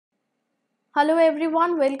Hello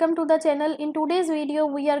everyone, welcome to the channel. In today's video,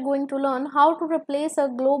 we are going to learn how to replace a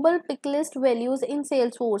global pick list values in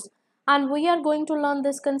Salesforce. And we are going to learn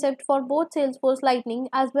this concept for both Salesforce Lightning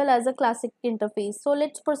as well as a classic interface. So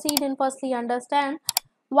let's proceed and firstly understand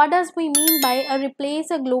what does we mean by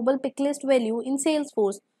replace a global pick list value in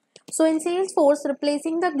Salesforce. So in Salesforce,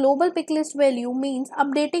 replacing the global pick list value means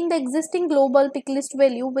updating the existing global pick list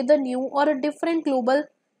value with a new or a different global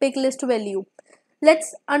pick list value.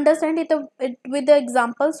 Let's understand it with the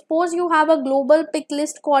example. Suppose you have a global pick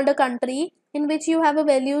list called a country in which you have a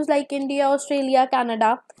values like India, Australia,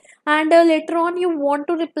 Canada, and later on you want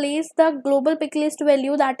to replace the global pick list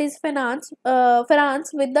value, that is France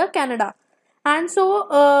with the Canada. And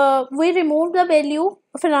so we remove the value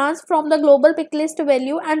France from the global pick list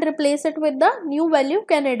value and replace it with the new value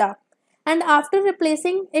Canada. And after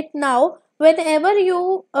replacing it, now whenever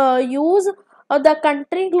you use the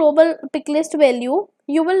country global pick list value,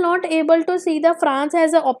 you will not able to see the France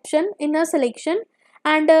as an option in a selection,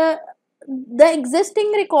 and the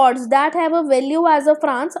existing records that have a value as a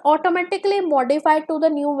France automatically modified to the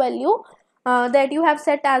new value that you have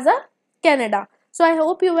set as a Canada. So I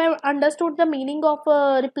hope you have understood the meaning of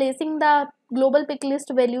replacing the global pick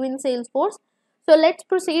list value in Salesforce. So let's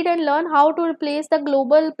proceed and learn how to replace the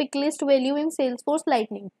global pick list value in Salesforce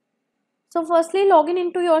Lightning. So firstly, log in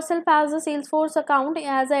into yourself as a Salesforce account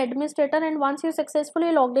as an administrator, and once you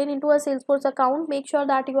successfully logged in into a Salesforce account, make sure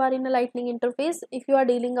that you are in a Lightning interface if you are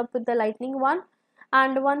dealing up with the Lightning one.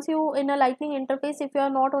 And once you in a Lightning interface, if you are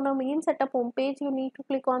not on a main setup homepage, you need to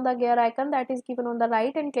click on the gear icon that is given on the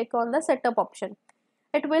right and click on the setup option.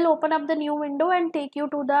 It will open up the new window and take you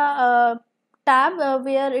to the tab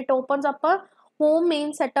where it opens up a home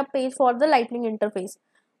main setup page for the Lightning interface.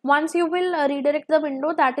 Once you will redirect the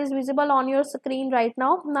window that is visible on your screen right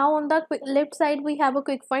now. Now on the left side we have a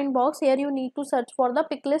quick find box. Here you need to search for the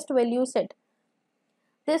pick list value set.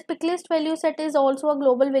 This pick list value set is also a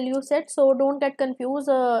global value set, so don't get confused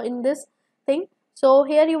in this thing. So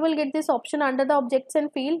here you will get this option under the objects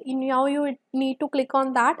and field. Now you need to click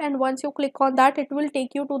on that, and once you click on that, it will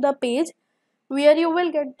take you to the page where you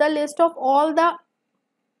will get the list of all the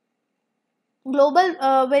global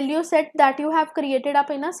value set that you have created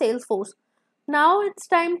up in a Salesforce. Now it's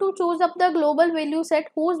time to choose up the global value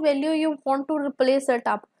set whose value you want to replace it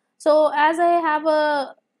up. So as I have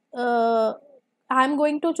a I'm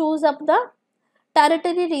going to choose up the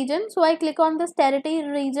territory region. So I click on this territory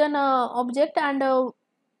region object, and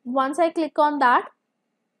once I click on that,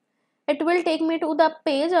 it will take me to the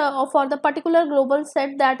page for the particular global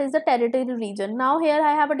set that is the territory region. Now here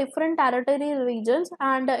I have a different territory regions,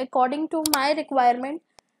 and according to my requirement,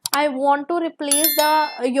 I want to replace the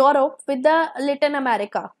Europe with the Latin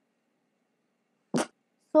America.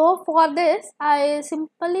 So for this, I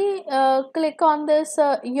simply click on this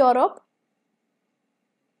Europe.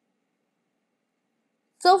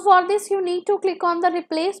 So for this you need to click on the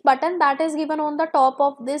replace button that is given on the top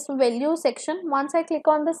of this value section. Once I click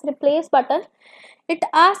on this replace button, it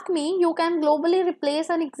asks me you can globally replace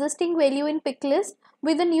an existing value in pick list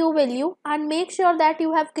with a new value, and make sure that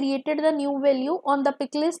you have created the new value on the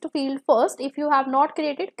pick list field first. If you have not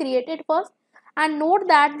created, create it first, and note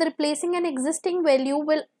that the replacing an existing value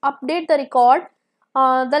will update the record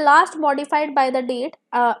the last modified by the date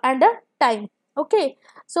and the time. Okay,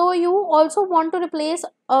 so you also want to replace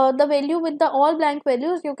the value with the all blank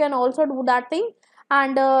values, you can also do that thing.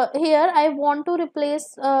 And here I want to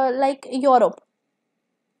replace like Europe.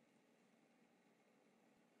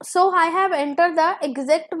 So I have entered the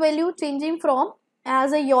exact value changing from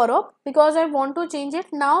as a Europe because I want to change it.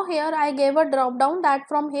 Now here I gave a drop down that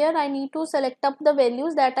from here I need to select up the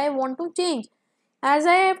values that I want to change. As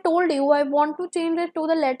I have told you, I want to change it to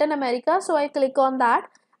the Latin America, so I click on that,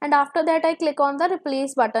 and after that I click on the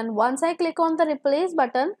replace button. Once I click on the replace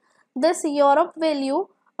button, this Europe value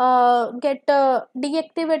get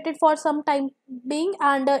deactivated for some time being,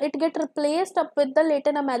 and it get replaced up with the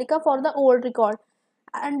Latin America for the old record,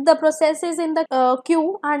 and the process is in the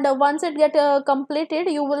queue, and once it get completed,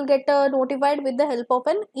 you will get notified with the help of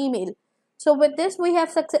an email. So with this we have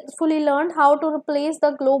successfully learned how to replace the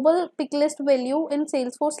global pick list value in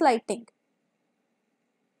Salesforce Lightning.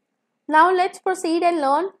 Now let's proceed and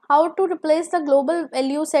learn how to replace the global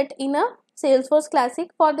value set in a Salesforce Classic.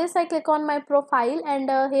 For this I click on my profile, and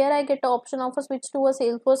here I get the option of a switch to a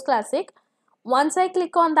Salesforce Classic. Once I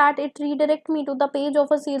click on that, it redirects me to the page of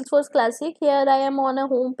a Salesforce Classic. Here I am on a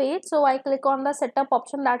home page, so I click on the setup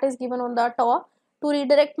option that is given on the top to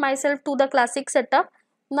redirect myself to the Classic setup.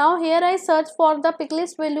 Now here I search for the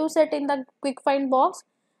picklist value set in the quick find box,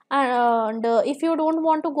 and if you don't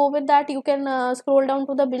want to go with that, you can scroll down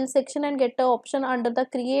to the build section and get the option under the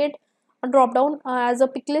create drop down as a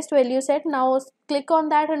pick list value set. Now click on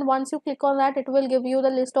that, and once you click on that, it will give you the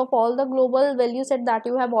list of all the global value set that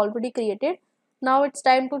you have already created. Now it's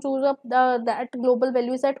time to choose up that global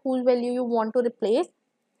value set whose value you want to replace.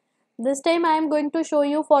 This time I am going to show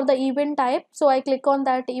you for the event type, so I click on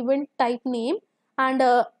that event type name, and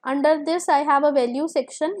under this I have a value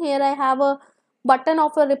section. Here I have a button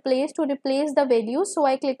of a replace to replace the values, so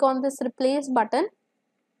I click on this replace button,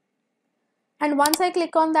 and once I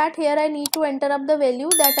click on that, here I need to enter up the value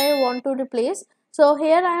that I want to replace. So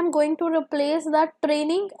here I am going to replace the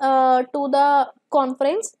training to the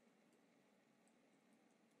conference.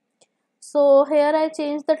 So here I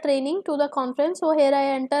change the training to the conference. So here I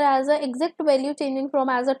enter as a exact value changing from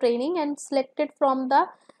as a training and select it from the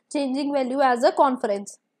changing value as a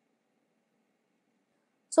conference.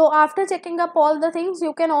 So after checking up all the things,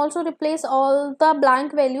 you can also replace all the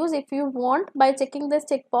blank values if you want by checking this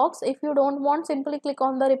checkbox. If you don't want, simply click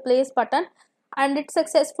on the replace button, and it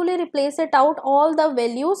successfully replaces out all the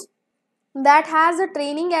values that has a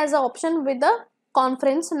training as an option with the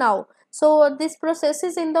conference now. So this process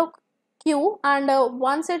is in the queue, and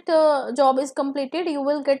once it job is completed, you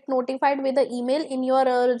will get notified with the email in your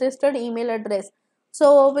registered email address.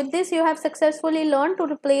 So with this, you have successfully learned to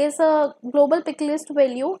replace a global pick list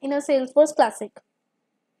value in a Salesforce Classic.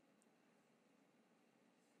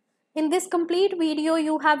 In this complete video,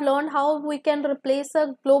 you have learned how we can replace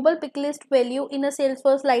a global pick list value in a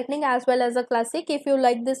Salesforce Lightning as well as a Classic. If you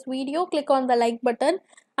like this video, click on the like button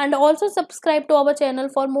and also subscribe to our channel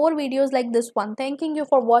for more videos like this one. Thanking you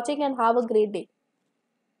for watching and have a great day.